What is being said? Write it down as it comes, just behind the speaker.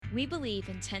We believe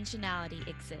intentionality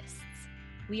exists.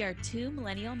 We are two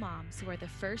millennial moms who are the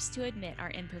first to admit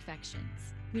our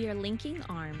imperfections. We are linking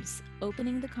arms,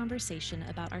 opening the conversation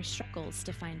about our struggles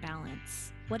to find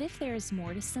balance. What if there is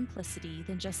more to simplicity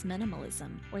than just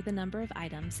minimalism or the number of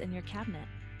items in your cabinet?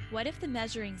 What if the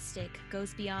measuring stick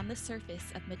goes beyond the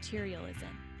surface of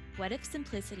materialism? What if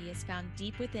simplicity is found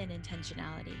deep within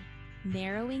intentionality?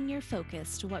 Narrowing your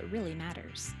focus to what really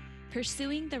matters.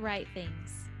 Pursuing the right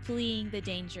things, fleeing the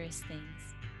dangerous things.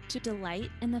 To delight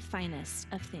in the finest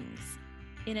of things.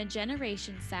 In a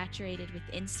generation saturated with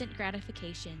instant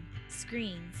gratification,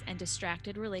 screens, and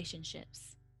distracted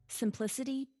relationships,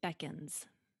 simplicity beckons.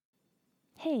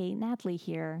 Hey, Natalie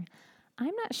here.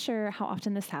 I'm not sure how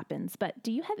often this happens, but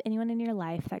do you have anyone in your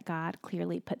life that God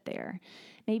clearly put there?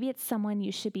 Maybe it's someone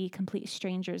you should be complete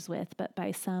strangers with, but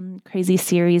by some crazy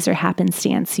series or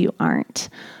happenstance, you aren't.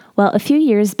 Well, a few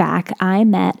years back, I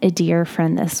met a dear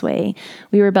friend this way.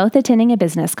 We were both attending a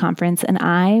business conference, and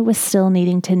I was still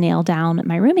needing to nail down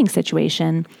my rooming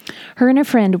situation. Her and a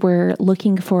friend were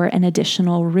looking for an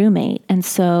additional roommate, and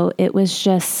so it was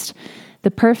just the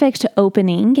perfect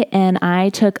opening, and I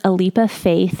took a leap of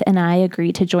faith and I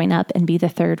agreed to join up and be the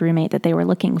third roommate that they were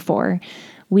looking for.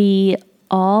 We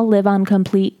all live on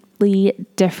completely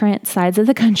different sides of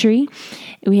the country.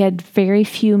 We had very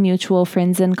few mutual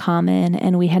friends in common,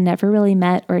 and we had never really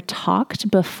met or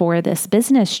talked before this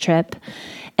business trip.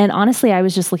 And honestly, I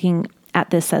was just looking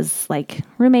at this as like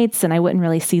roommates, and I wouldn't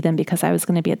really see them because I was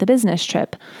going to be at the business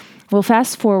trip. Well,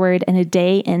 fast forward, and a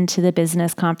day into the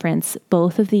business conference,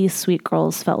 both of these sweet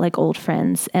girls felt like old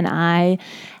friends, and I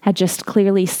had just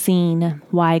clearly seen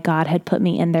why God had put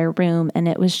me in their room, and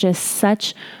it was just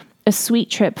such a sweet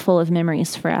trip full of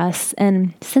memories for us.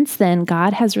 And since then,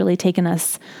 God has really taken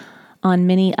us on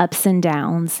many ups and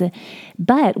downs,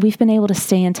 but we've been able to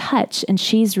stay in touch, and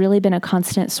she's really been a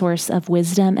constant source of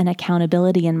wisdom and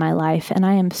accountability in my life, and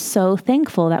I am so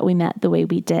thankful that we met the way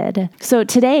we did. So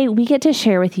today we get to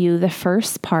share with you the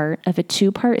first part of a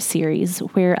two-part series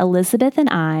where Elizabeth and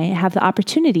I have the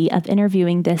opportunity of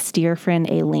interviewing this dear friend,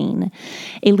 Aileen.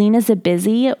 Aileen is a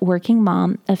busy working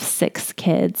mom of 6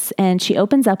 kids, and she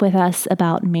opens up with us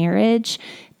about marriage,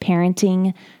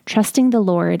 parenting, trusting the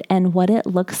Lord, and what it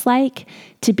looks like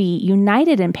to be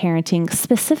united in parenting,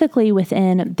 specifically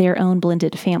within their own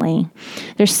blended family.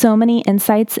 There's so many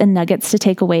insights and nuggets to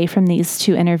take away from these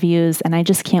 2 interviews, and I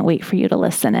just can't wait for you to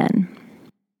listen in.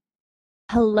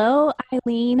 Hello,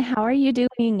 Aileen. How are you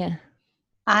doing?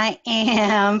 I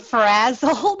am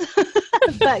frazzled,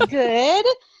 but good.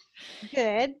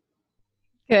 Good.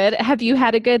 Good. Have you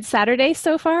had a good Saturday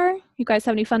so far? You guys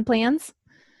have any fun plans?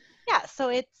 Yeah, so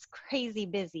it's crazy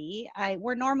busy.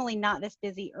 We're normally not this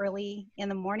busy early in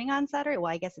the morning on Saturday.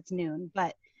 Well, I guess it's noon,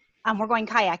 but we're going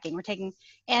kayaking.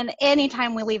 And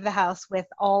anytime we leave the house with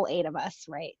all 8 of us,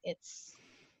 right, it's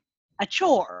a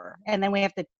chore. And then we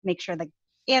have to make sure the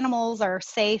animals are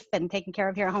safe and taken care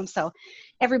of here at home. So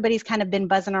everybody's kind of been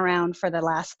buzzing around for the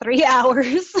last 3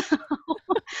 hours,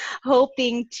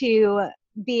 hoping to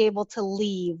be able to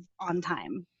leave on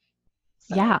time.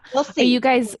 So yeah. We'll see. Are you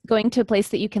guys going to a place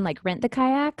that you can like rent the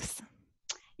kayaks?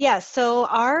 Yeah. So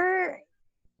our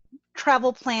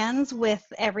travel plans with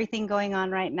everything going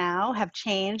on right now have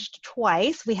changed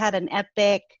twice. We had an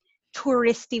epic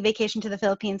touristy vacation to the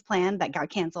Philippines plan that got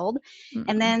canceled. Mm-hmm.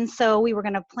 And then so we were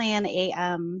going to plan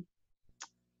a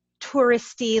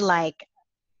touristy like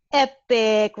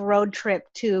epic road trip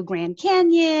to Grand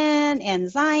Canyon and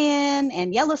Zion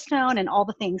and Yellowstone and all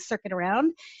the things circuit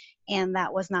around. And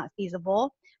that was not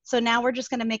feasible. So now we're just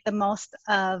going to make the most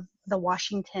of the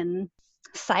Washington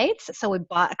sites. So we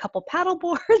bought a couple paddle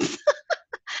boards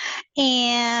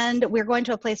and we're going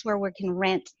to a place where we can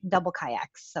rent double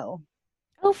kayaks. So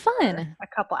oh, fun. A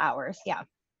couple hours. Yeah.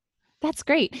 That's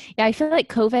great. Yeah, I feel like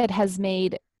COVID has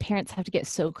made parents have to get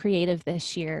so creative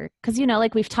this year because, you know,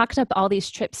 like we've talked up all these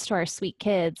trips to our sweet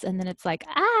kids and then it's like,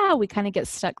 we kind of get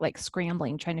stuck like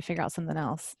scrambling, trying to figure out something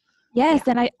else. Yes,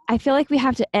 yeah. And I feel like we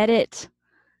have to edit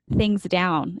things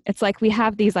down. It's like we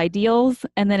have these ideals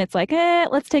and then it's like,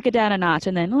 let's take it down a notch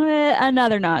and then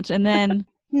another notch and then.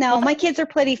 No, my kids are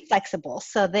pretty flexible.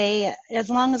 So as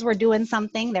long as we're doing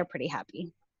something, they're pretty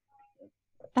happy.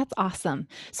 That's awesome.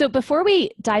 So before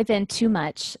we dive in too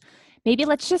much, maybe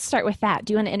let's just start with that.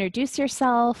 Do you want to introduce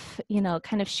yourself,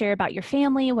 kind of share about your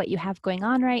family, what you have going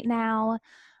on right now?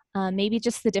 Maybe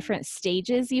just the different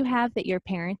stages you have that you're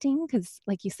parenting, because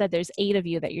like you said, there's 8 of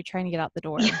you that you're trying to get out the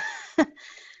door.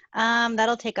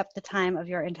 That'll take up the time of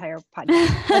your entire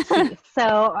podcast. Let's see.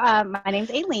 So my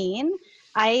name's Aileen.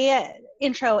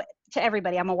 Intro to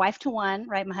everybody. I'm a wife to 1,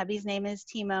 right? My hubby's name is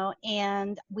Timo,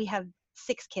 and we have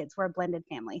 6 kids. We're a blended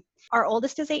family. Our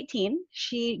oldest is 18.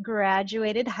 She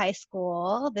graduated high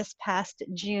school this past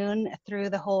June through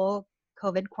the whole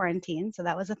COVID quarantine. So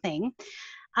that was a thing.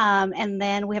 And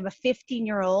then we have a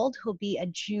 15-year-old who'll be a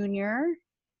junior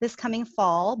this coming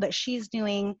fall, but she's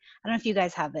doing, I don't know if you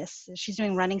guys have this, she's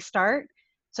doing Running Start.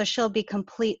 So she'll be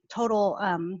total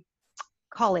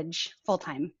college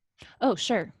full-time. Oh,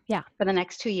 sure. Yeah. For the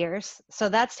next 2 years.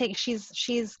 So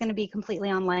she's going to be completely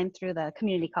online through the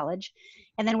community college.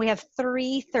 And then we have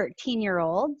 3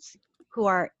 13-year-olds who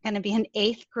are going to be in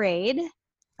 8th grade.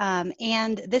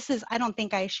 And this is, I don't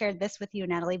think I shared this with you,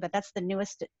 Natalie, but that's the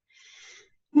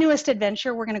newest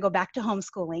adventure. We're going to go back to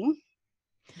homeschooling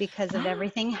because of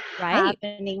everything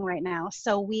happening right now.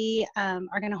 So we are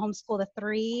going to homeschool the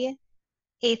 3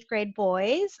 8th grade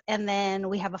boys, and then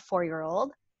we have a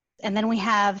 4-year-old. And then we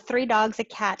have 3 dogs, a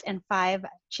cat, and 5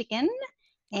 chicken,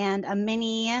 and a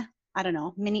mini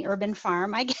urban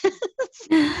farm, I guess.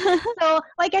 So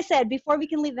like I said, before we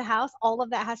can leave the house, all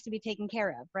of that has to be taken care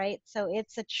of, right? So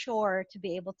it's a chore to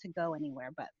be able to go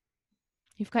anywhere, but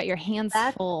you've got your hands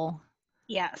full.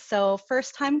 Yeah. So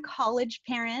first time college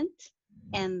parent,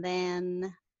 and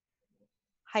then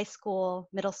high school,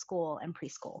 middle school, and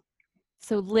preschool.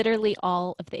 So literally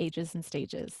all of the ages and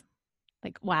stages.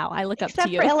 Like, wow, I look up to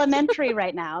you. Except for elementary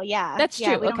right now. Yeah. That's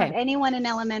true. We don't have anyone in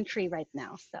elementary right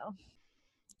now. So,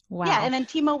 wow. Yeah. And then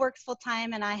Timo works full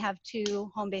time, and I have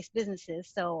 2 home-based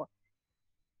businesses. So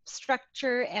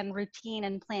structure and routine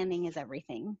and planning is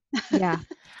everything. Yeah.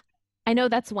 I know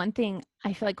that's one thing.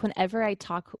 I feel like whenever I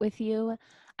talk with you,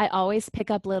 I always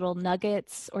pick up little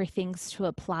nuggets or things to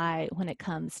apply when it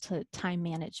comes to time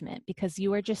management, because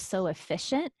you are just so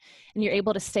efficient and you're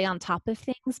able to stay on top of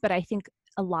things. But I think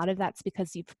a lot of that's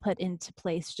because you've put into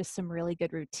place just some really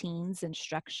good routines and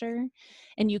structure,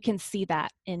 and you can see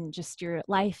that in just your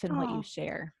life and what you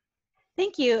share.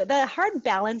 Thank you. The hard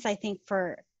balance, I think,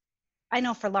 for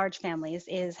large families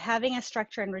is having a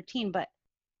structure and routine, but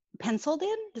penciled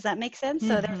in. Does that make sense?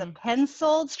 So there's a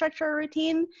penciled structure or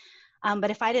routine.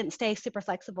 But if I didn't stay super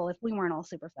flexible, if we weren't all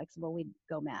super flexible, we'd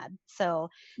go mad. So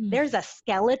there's a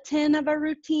skeleton of a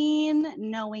routine,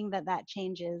 knowing that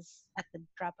changes at the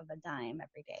drop of a dime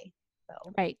every day.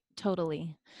 So. Right.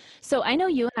 Totally. So I know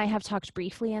you and I have talked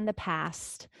briefly in the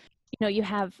past. You know, you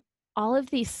have all of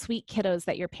these sweet kiddos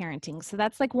that you're parenting. So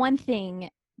that's like one thing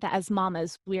that as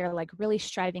mamas, we are like really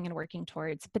striving and working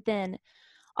towards. But then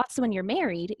also when you're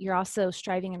married, you're also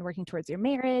striving and working towards your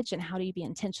marriage, and how do you be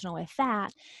intentional with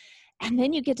that? And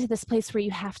then you get to this place where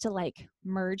you have to like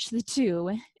merge the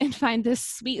two and find this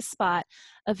sweet spot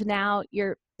of now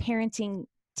you're parenting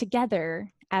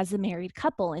together as a married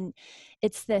couple. And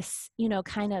it's this, you know,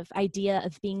 kind of idea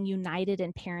of being united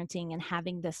in parenting and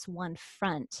having this one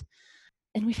front.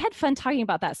 And we've had fun talking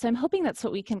about that. So I'm hoping that's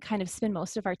what we can kind of spend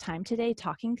most of our time today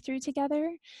talking through together.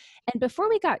 And before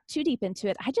we got too deep into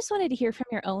it, I just wanted to hear from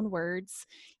your own words.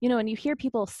 You know, when you hear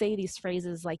people say these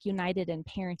phrases like united in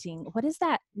parenting, what does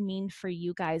that mean for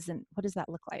you guys, and what does that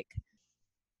look like?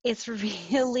 It's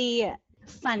really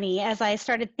funny. As I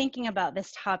started thinking about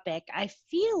this topic, I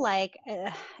feel like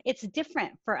it's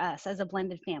different for us as a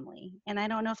blended family. And I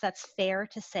don't know if that's fair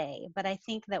to say, but I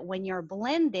think that when you're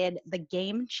blended, the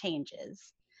game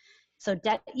changes. So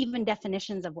even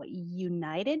definitions of what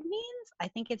united means, I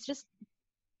think it's just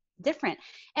different.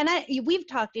 And we've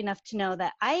talked enough to know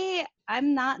that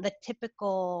I'm not the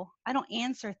typical, I don't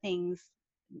answer things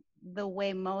the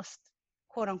way most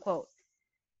quote unquote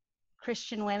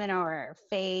Christian women or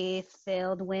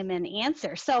faith-filled women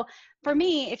answer. So for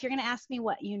me, if you're going to ask me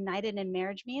what united in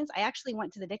marriage means, I actually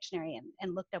went to the dictionary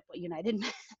and looked up what united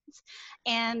meant.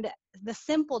 And the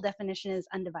simple definition is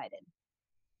undivided,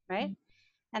 right?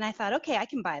 Mm-hmm. And I thought, okay, I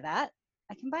can buy that,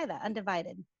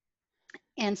 undivided.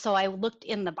 And so I looked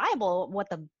in the Bible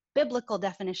what the biblical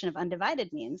definition of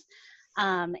undivided means.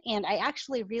 And I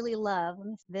actually really love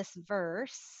this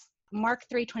verse. Mark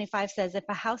 3:25 says, if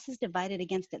a house is divided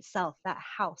against itself, that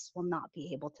house will not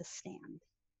be able to stand. And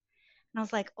I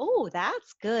was like, oh,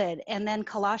 that's good. And then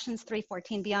Colossians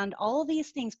 3:14, beyond all these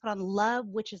things, put on love,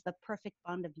 which is the perfect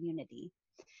bond of unity.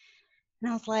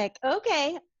 And I was like,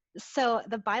 okay. So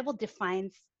the Bible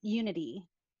defines unity.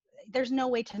 There's no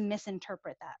way to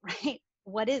misinterpret that, right?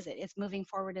 What is it? It's moving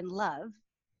forward in love,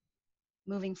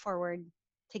 moving forward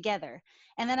together.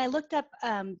 And then I looked up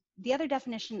the other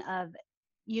definition of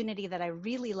unity that I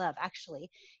really love, actually,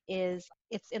 is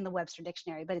it's in the Webster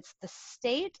Dictionary, but it's the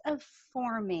state of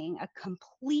forming a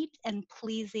complete and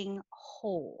pleasing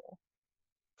whole.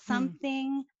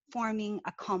 Something forming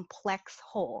a complex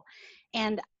whole.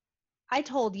 And I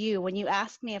told you when you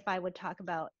asked me if I would talk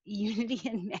about unity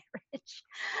in marriage,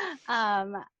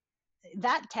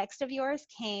 that text of yours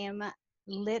came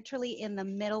literally in the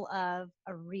middle of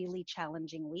a really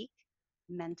challenging week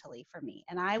mentally for me.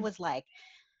 And I was like,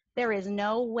 there is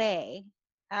no way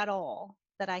at all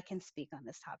that I can speak on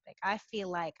this topic. I feel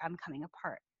like I'm coming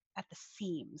apart at the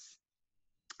seams.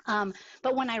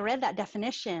 But when I read that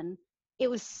definition, it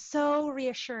was so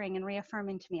reassuring and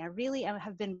reaffirming to me. I really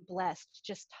have been blessed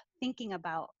just thinking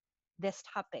about this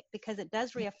topic, because it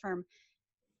does reaffirm,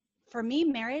 for me,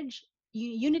 marriage,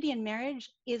 unity in marriage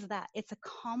is that it's a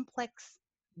complex,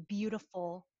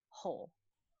 beautiful whole.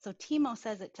 So Timo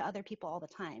says it to other people all the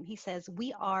time. He says,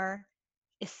 we are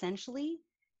essentially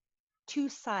two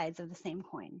sides of the same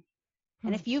coin.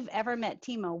 And if you've ever met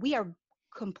Timo,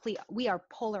 we are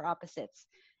polar opposites.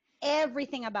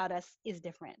 Everything about us is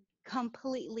different,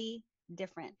 completely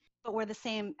different, but we're the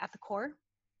same at the core.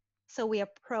 So we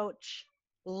approach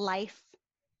life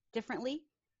differently,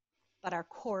 but our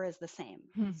core is the same.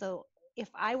 So if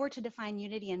I were to define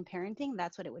unity in parenting,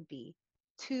 that's what it would be.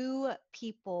 Two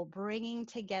people bringing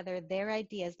together their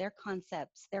ideas, their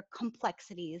concepts, their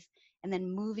complexities, and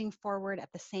then moving forward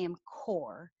at the same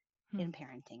core in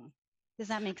parenting. Does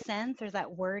that make sense? Or is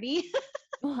that wordy?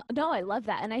 Well, no, I love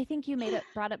that. And I think you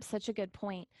brought up such a good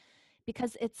point,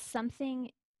 because it's something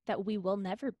that we will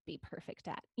never be perfect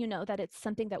at, that it's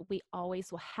something that we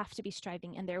always will have to be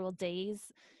striving. And there will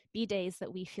be days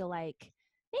that we feel like,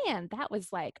 man, that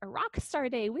was like a rock star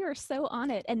day. We were so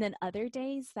on it. And then other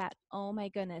days that, oh my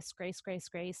goodness, grace,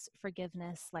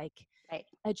 forgiveness, like Right.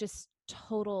 a just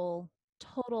total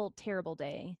terrible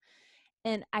day.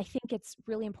 And I think it's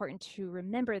really important to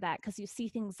remember that, because you see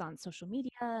things on social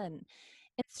media and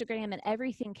Instagram, and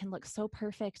everything can look so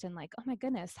perfect, and like, oh my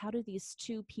goodness, how do these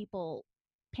two people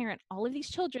parent all of these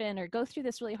children or go through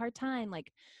this really hard time,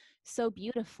 like, so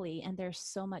beautifully? And there's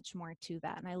so much more to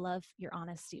that. And I love your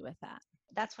honesty with that.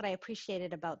 That's what I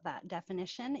appreciated about that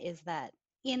definition, is that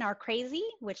in our crazy,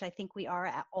 which I think we are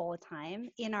at all the time,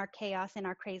 in our chaos, in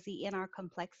our crazy, in our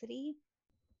complexity,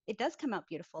 it does come out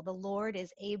beautiful. The Lord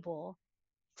is able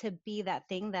to be that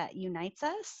thing that unites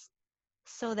us,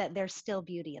 so that there's still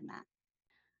beauty in that.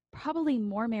 Probably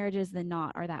more marriages than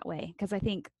not are that way, because I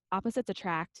think opposites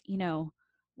attract.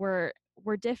 We're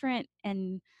different,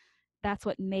 and that's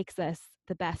what makes us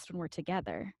the best when we're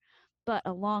together. But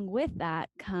along with that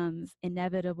comes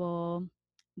inevitable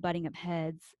butting of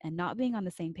heads and not being on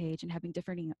the same page and having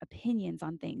different opinions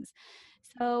on things.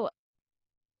 So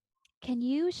can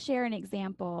you share an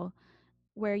example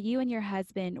where you and your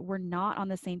husband were not on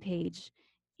the same page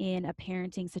in a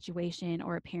parenting situation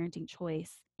or a parenting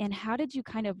choice? And how did you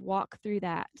kind of walk through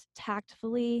that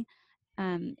tactfully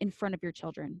in front of your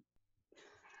children?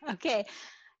 Okay,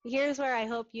 here's where I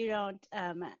hope you don't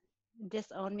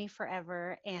disown me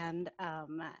forever and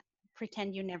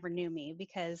pretend you never knew me,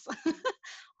 because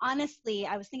honestly,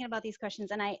 I was thinking about these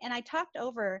questions, and I talked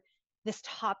over this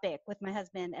topic with my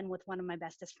husband and with one of my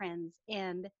bestest friends,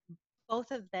 and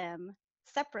both of them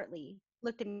separately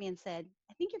looked at me and said,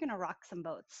 I think you're going to rock some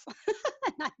boats.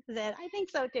 And I said, I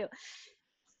think so too.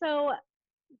 So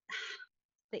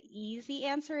the easy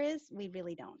answer is we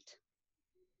really don't.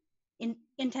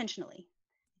 Intentionally.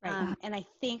 Right. And I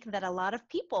think that a lot of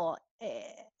people,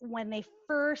 when they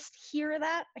first hear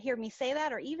me say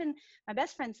that, or even my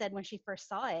best friend said when she first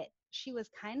saw it, she was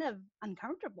kind of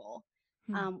uncomfortable.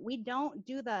 We don't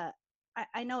do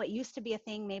I know it used to be a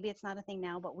thing. Maybe it's not a thing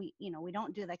now, but we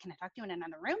don't do that. Can I talk to you in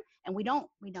another room? And we don't.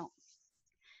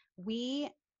 We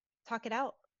talk it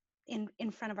out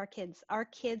in front of our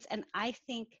kids. And I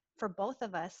think for both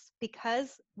of us,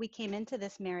 because we came into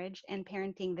this marriage and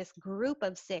parenting this group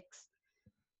of 6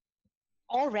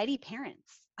 already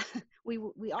parents, we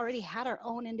already had our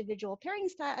own individual parenting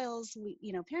styles.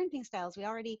 Parenting styles. We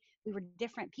were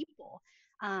different people.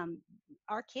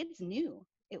 Our kids knew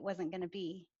it wasn't going to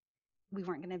be. We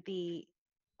weren't going to be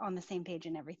on the same page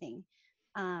in everything.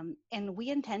 And we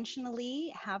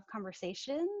intentionally have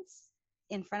conversations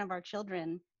in front of our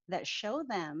children that show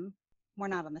them we're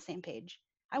not on the same page.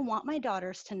 I want my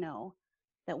daughters to know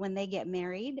that when they get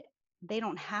married, they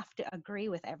don't have to agree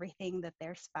with everything that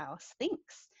their spouse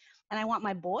thinks. And I want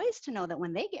my boys to know that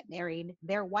when they get married,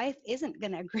 their wife isn't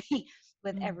going to agree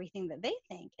with everything that they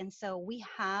think. And so we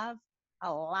have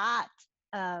a lot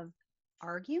of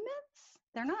arguments.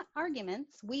 They're not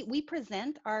arguments. We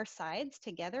present our sides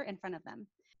together in front of them.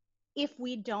 If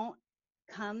we don't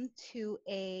come to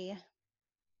a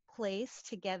place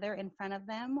together in front of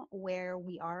them where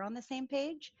we are on the same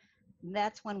page,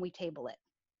 that's when we table it.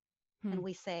 And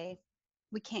we say,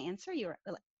 we can't answer you.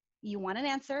 You want an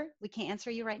answer? We can't answer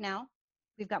you right now.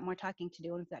 We've got more talking to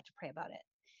do, and we've got to pray about it.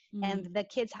 And the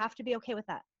kids have to be okay with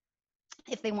that.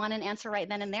 If they want an answer right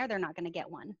then and there, they're not going to get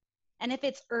one. And if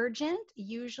it's urgent,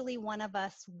 usually one of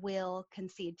us will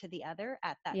concede to the other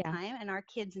at that Yeah. time. And our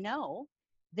kids know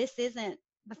this isn't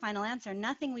the final answer.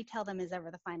 Nothing we tell them is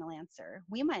ever the final answer.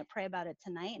 We might pray about it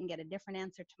tonight and get a different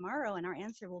answer tomorrow, and our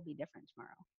answer will be different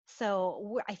tomorrow.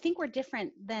 So I think we're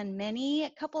different than many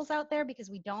couples out there because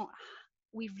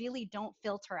we really don't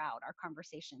filter out our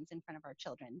conversations in front of our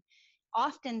children.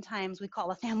 Oftentimes we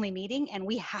call a family meeting and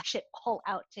we hash it all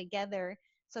out together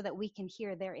so that we can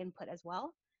hear their input as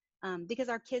well. Because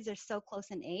our kids are so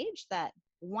close in age that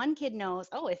one kid knows,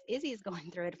 oh, if Izzy's going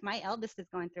through it, if my eldest is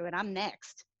going through it, I'm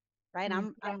next, right?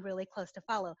 I'm really close to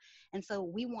follow. And so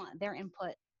we want their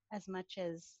input as much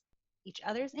as each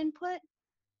other's input.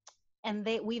 And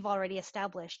we've already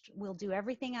established we'll do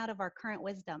everything out of our current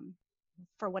wisdom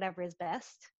for whatever is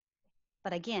best.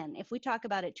 But again, if we talk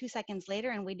about it 2 seconds later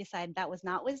and we decide that was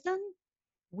not wisdom,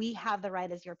 we have the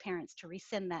right as your parents to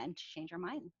rescind that and to change our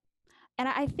mind. And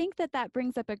I think that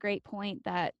brings up a great point,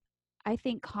 that I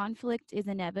think conflict is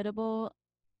inevitable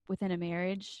within a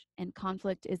marriage, and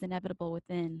conflict is inevitable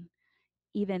within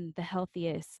even the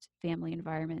healthiest family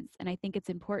environments. And I think it's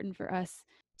important for us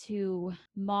to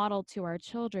model to our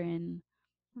children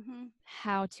Mm-hmm.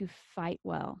 how to fight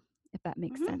well, if that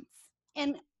makes Mm-hmm. sense.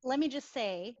 And let me just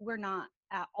say, we're not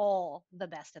at all the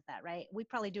best at that, right? We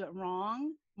probably do it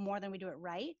wrong more than we do it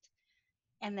right.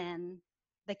 And then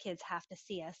the kids have to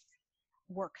see us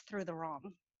work through the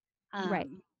wrong. Right.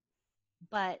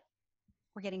 But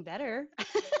we're getting better.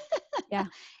 Yeah.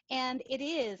 And it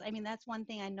is, I mean, that's one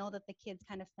thing I know that the kids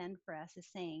kind of fend for us, is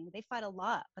saying they fight a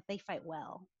lot, but they fight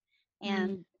well.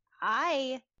 And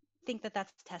I think that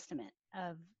that's a testament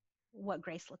of what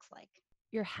grace looks like.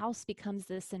 Your house becomes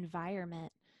this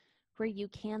environment where you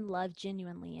can love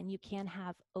genuinely and you can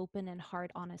have open and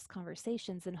hard, honest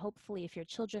conversations. And hopefully, if your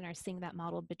children are seeing that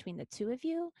modeled between the two of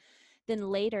you, then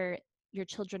later your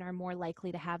children are more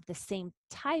likely to have the same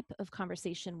type of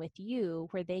conversation with you,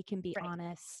 where they can be Right.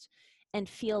 honest and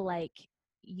feel like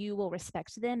you will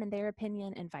respect them and their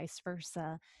opinion, and vice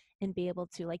versa, and be able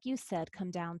to, like you said,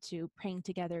 come down to praying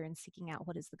together and seeking out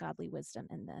what is the godly wisdom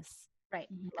in this. Right.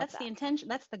 That's the intention.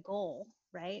 That's the goal,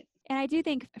 right? And I do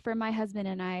think for my husband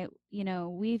and I,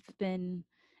 we've been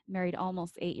married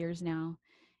almost 8 years now,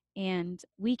 and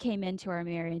we came into our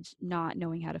marriage not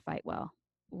knowing how to fight well.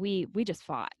 We just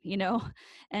fought,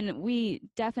 and we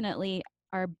definitely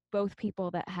are both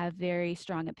people that have very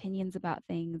strong opinions about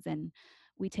things, and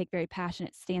we take very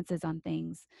passionate stances on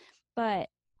things. But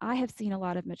I have seen a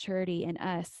lot of maturity in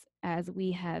us as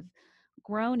we have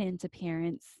grown into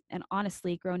parents, and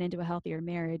honestly grown into a healthier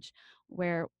marriage,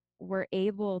 where we're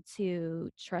able to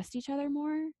trust each other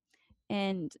more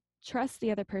and trust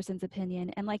the other person's opinion.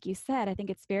 And like you said, I think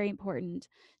it's very important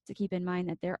to keep in mind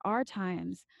that there are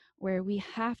times where we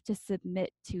have to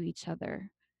submit to each other,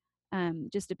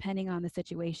 just depending on the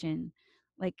situation.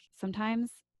 Like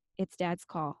sometimes it's dad's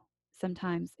call,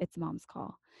 sometimes it's mom's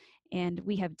call. And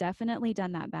we have definitely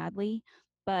done that badly.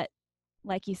 But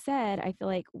like you said, I feel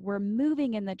like we're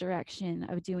moving in the direction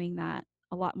of doing that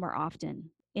a lot more often,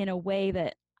 in a way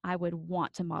that I would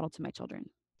want to model to my children.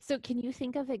 So can you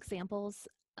think of examples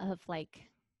of like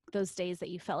those days that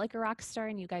you felt like a rock star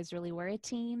and you guys really were a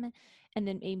team? And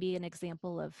then maybe an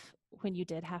example of when you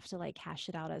did have to like hash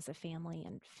it out as a family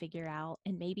and figure out,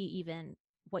 and maybe even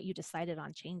what you decided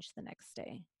on changed the next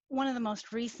day. One of the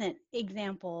most recent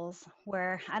examples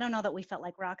where I don't know that we felt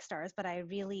like rock stars, but I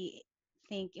really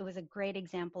think it was a great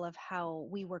example of how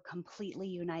we were completely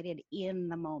united in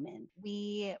the moment.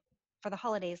 For the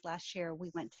holidays last year, we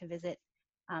went to visit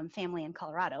family in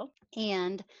Colorado,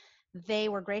 and they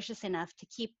were gracious enough to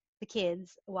keep the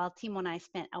kids while Timo and I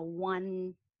spent a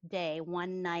one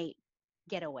night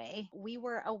getaway. We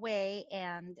were away,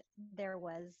 and there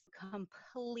was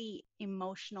complete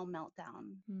emotional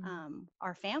meltdown.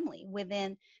 Our family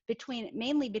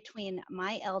mainly between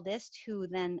my eldest, who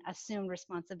then assumed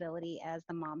responsibility as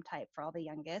the mom type for all the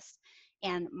youngest,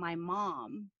 and my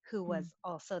mom, who was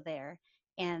also there.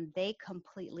 And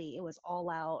it was all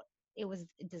out. It was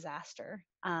a disaster.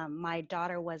 My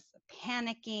daughter was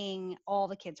panicking. All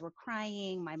the kids were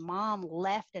crying. My mom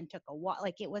left and took a walk.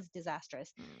 Like, it was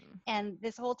disastrous. And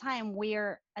this whole time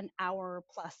we're an hour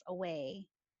plus away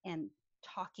and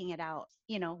talking it out,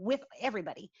 with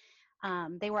everybody.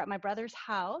 They were at my brother's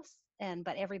house,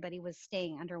 but everybody was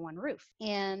staying under one roof.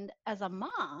 And as a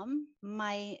mom,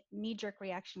 my knee-jerk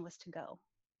reaction was to go.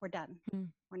 We're done.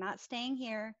 We're not staying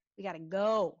here. We got to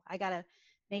go. I got to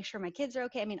make sure my kids are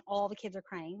okay. I mean, all the kids are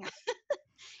crying.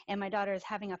 and my daughter is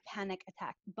having a panic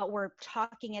attack. But we're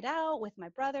talking it out with my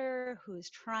brother, who's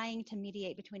trying to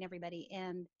mediate between everybody.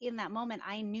 And in that moment,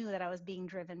 I knew that I was being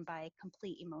driven by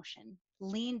complete emotion.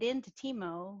 Leaned into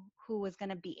Timo, who was going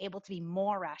to be able to be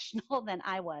more rational than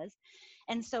I was.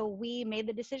 And so we made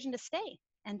the decision to stay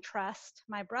and trust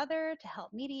my brother to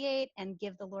help mediate and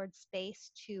give the Lord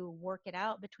space to work it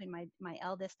out between my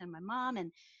eldest and my mom.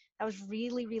 And that was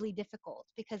really, really difficult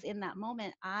because in that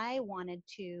moment, I wanted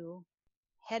to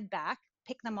head back,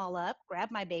 pick them all up, grab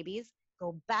my babies,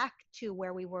 go back to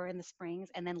where we were in the Springs,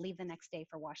 and then leave the next day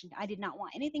for Washington. I did not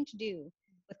want anything to do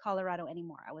with Colorado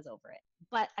anymore. I was over it.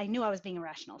 But I knew I was being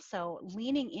irrational. So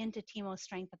leaning into Timo's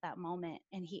strength at that moment,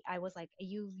 and I was like,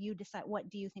 you decide, what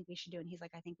do you think we should do? And he's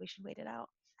like, I think we should wait it out.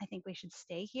 I think we should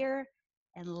stay here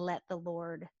and let the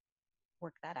Lord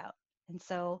work that out. And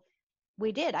so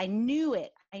we did. I knew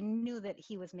it. I knew that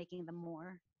he was making the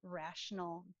more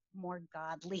rational, more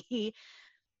godly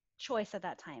choice at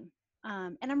that time.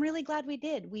 And I'm really glad we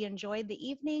did. We enjoyed the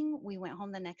evening. We went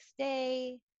home the next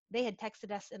day. They had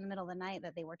texted us in the middle of the night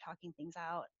that they were talking things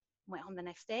out. Went home the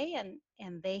next day,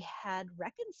 and they had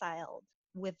reconciled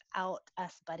without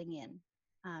us butting in.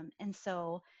 And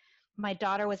so my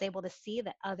daughter was able to see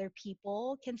that other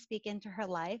people can speak into her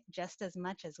life just as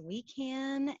much as we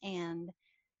can, and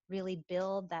really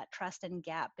build that trust and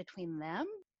gap between them.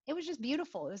 It was just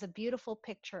beautiful. It was a beautiful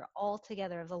picture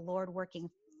altogether of the Lord working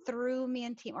through me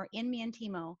and Timo, or in me and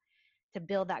Timo, to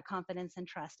build that confidence and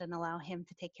trust and allow him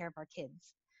to take care of our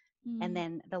kids. And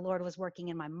then the Lord was working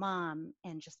in my mom,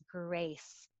 and just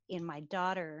grace in my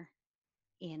daughter,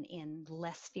 in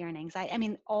less fear and anxiety. I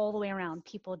mean, all the way around,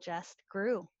 people just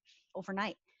grew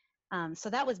overnight.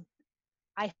 So that was,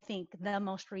 I think, the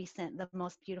most recent, the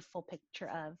most beautiful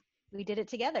picture of, we did it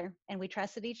together and we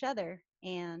trusted each other,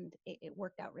 and it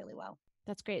worked out really well.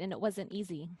 That's great. And it wasn't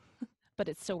easy, but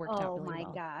it still worked out Oh really my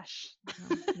well. gosh.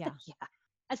 Yeah. Yeah.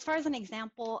 As far as an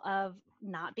example of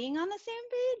not being on the same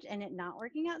page and it not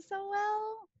working out so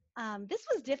well, this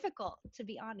was difficult, to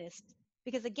be honest,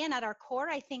 because again, at our core,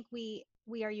 I think we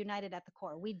are united at the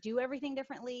core. We do everything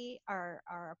differently. Our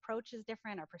approach is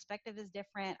different. Our perspective is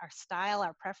different. Our style,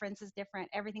 our preference is different.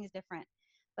 Everything is different.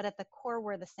 But at the core,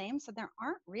 we're the same. So there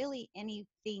aren't really any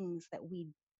things that we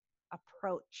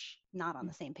approach not on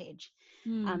the same page.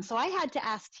 So I had to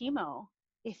ask Timo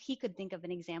if he could think of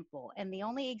an example. And the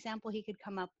only example he could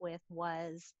come up with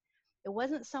was, it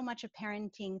wasn't so much a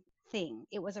parenting thing,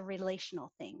 it was a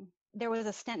relational thing. There was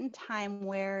a stint in time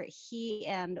where he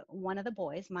and one of the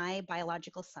boys, my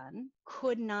biological son,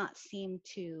 could not seem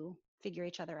to figure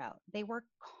each other out. They were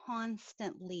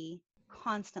constantly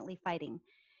fighting.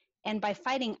 And by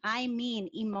fighting, I mean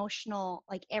emotional,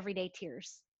 like everyday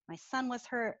tears. My son was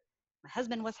hurt. My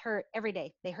husband was hurt every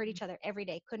day. They hurt each other every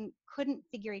day. Couldn't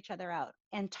figure each other out.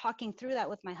 And talking through that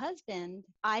with my husband,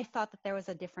 I thought that there was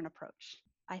a different approach.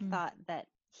 I thought that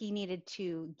he needed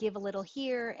to give a little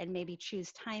here and maybe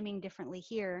choose timing differently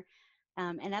here.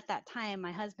 And at that time,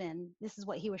 my husband, this is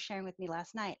what he was sharing with me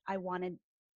last night. I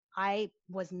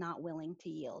was not willing to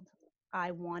yield.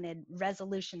 I wanted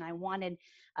resolution. I wanted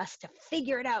us to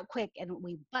figure it out quick, and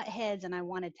we butt heads, and I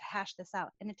wanted to hash this out.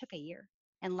 And it took a year.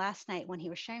 And last night when he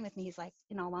was sharing with me, he's like,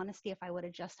 in all honesty, if I would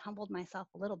have just humbled myself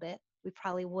a little bit, we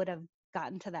probably would have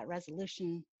gotten to that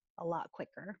resolution a lot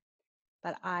quicker.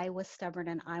 But I was stubborn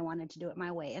and I wanted to do it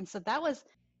my way. And so that was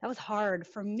hard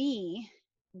for me,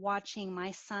 watching my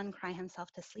son cry himself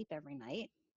to sleep every night.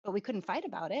 But we couldn't fight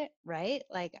about it, right?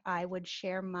 Like, I would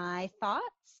share my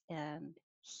thoughts and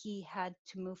he had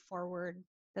to move forward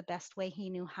the best way he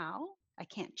knew how. I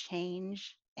can't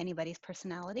change anybody's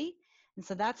personality. And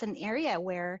so that's an area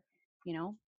where,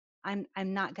 I'm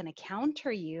not going to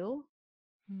counter you.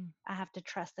 I have to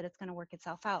trust that it's going to work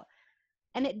itself out.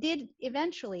 And it did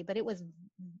eventually, but it was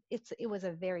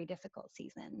a very difficult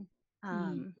season.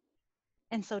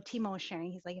 And so Timo was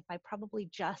sharing, he's like, if I probably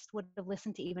just would have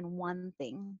listened to even one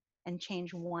thing and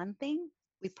changed one thing,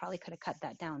 we probably could have cut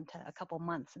that down to a couple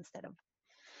months instead of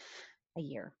a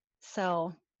year.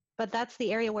 So, but that's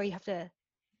the area where you have to,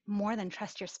 more than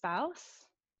trust your spouse.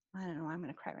 I don't know, I'm going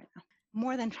to cry right now.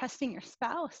 More than trusting your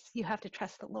spouse, you have to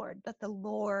trust the Lord, that the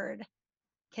Lord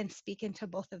can speak into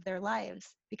both of their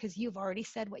lives, because you've already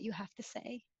said what you have to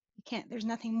say. There's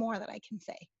nothing more that I can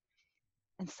say.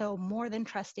 And so more than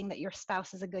trusting that your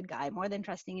spouse is a good guy, more than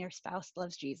trusting your spouse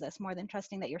loves Jesus, more than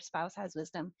trusting that your spouse has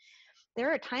wisdom,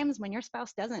 there are times when your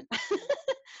spouse doesn't.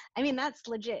 I mean, that's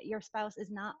legit. Your spouse is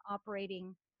not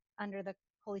operating under the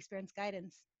Holy Spirit's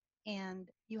guidance. And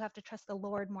you have to trust the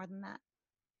Lord more than that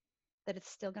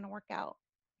it's still going to work out,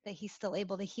 that he's still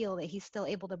able to heal, that he's still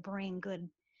able to bring good,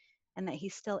 and that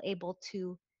he's still able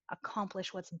to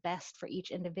accomplish what's best for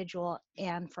each individual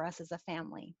and for us as a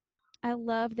family. I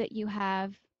love that you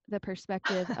have the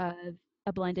perspective of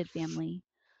a blended family.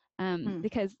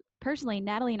 Because personally,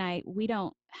 Natalie and I, we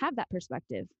don't have that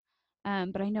perspective.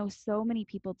 But I know so many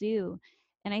people do.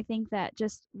 And I think that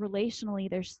just relationally,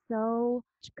 there's so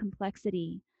much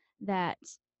complexity that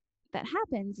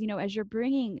happens, as you're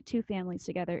bringing two families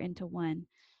together into one.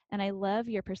 And I love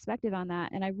your perspective on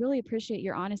that. And I really appreciate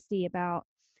your honesty about,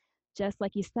 just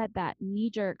like you said, that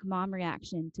knee-jerk mom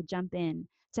reaction to jump in,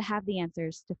 to have the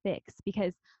answers to fix,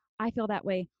 because I feel that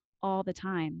way all the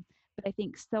time. But I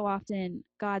think so often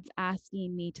God's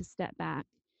asking me to step back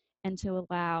and to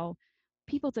allow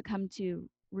people to come to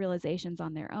realizations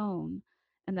on their own,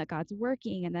 and that God's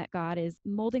working, and that God is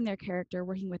molding their character,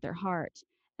 working with their heart,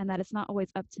 and that it's not always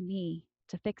up to me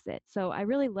to fix it. So I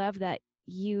really love that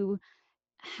you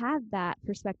had that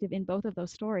perspective in both of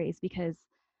those stories, because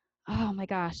oh my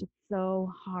gosh, it's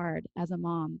so hard as a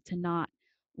mom to not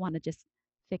want to just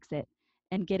fix it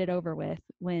and get it over with,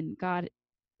 when God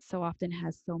so often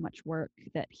has so much work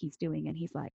that he's doing, and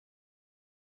he's like,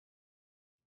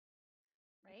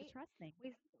 Right? trusting.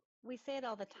 We say it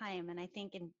all the time, and I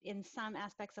think in some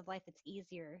aspects of life it's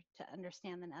easier to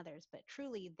understand than others, but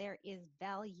truly there is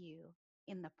value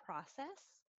in the process,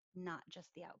 not just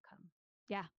the outcome.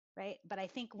 Yeah. Right? But I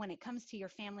think when it comes to your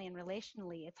family and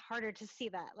relationally, it's harder to see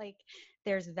that. Like,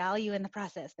 there's value in the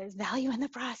process. There's value in the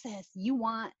process. You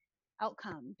want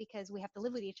outcome because we have to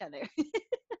live with each other.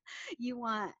 You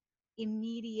want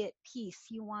immediate peace.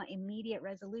 You want immediate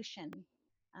resolution.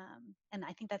 And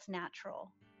I think that's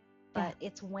natural. But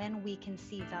it's when we can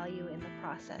see value in the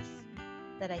process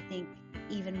that I think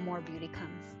even more beauty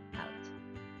comes out.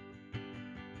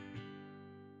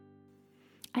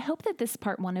 I hope that this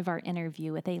part one of our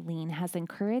interview with Aileen has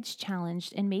encouraged,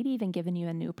 challenged, and maybe even given you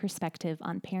a new perspective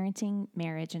on parenting,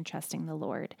 marriage, and trusting the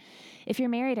Lord. If you're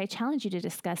married, I challenge you to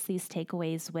discuss these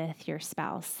takeaways with your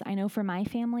spouse. I know for my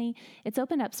family, it's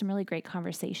opened up some really great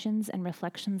conversations and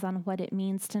reflections on what it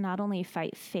means to not only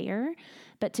fight fair,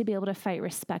 but to be able to fight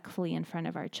respectfully in front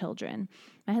of our children.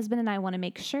 My husband and I want to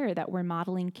make sure that we're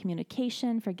modeling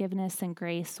communication, forgiveness, and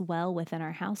grace well within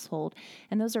our household,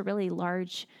 and those are really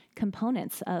large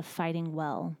components of fighting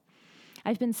well.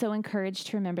 I've been so encouraged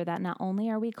to remember that not only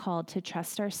are we called to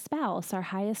trust our spouse, our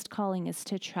highest calling is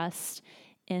to trust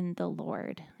in the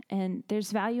Lord. And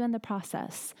there's value in the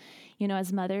process.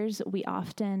 As mothers, we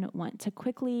often want to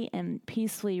quickly and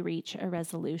peacefully reach a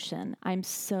resolution. I'm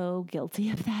so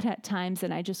guilty of that at times,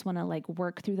 and I just want to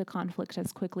work through the conflict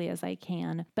as quickly as I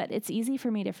can. But it's easy for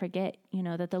me to forget,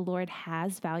 that the Lord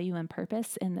has value and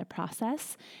purpose in the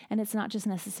process, and it's not just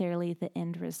necessarily the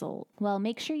end result. Well,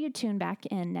 make sure you tune back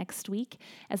in next week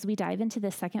as we dive into the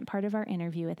second part of our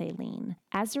interview with Aileen.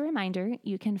 As a reminder,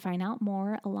 you can find out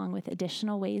more along with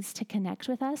additional ways to connect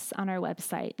with us on our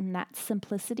website, and that's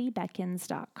simplicitybeckons.com.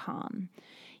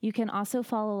 You can also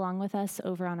follow along with us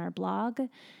over on our blog.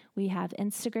 We have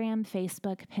Instagram,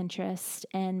 Facebook, Pinterest,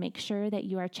 and make sure that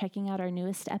you are checking out our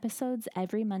newest episodes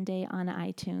every Monday on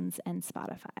iTunes and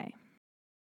Spotify.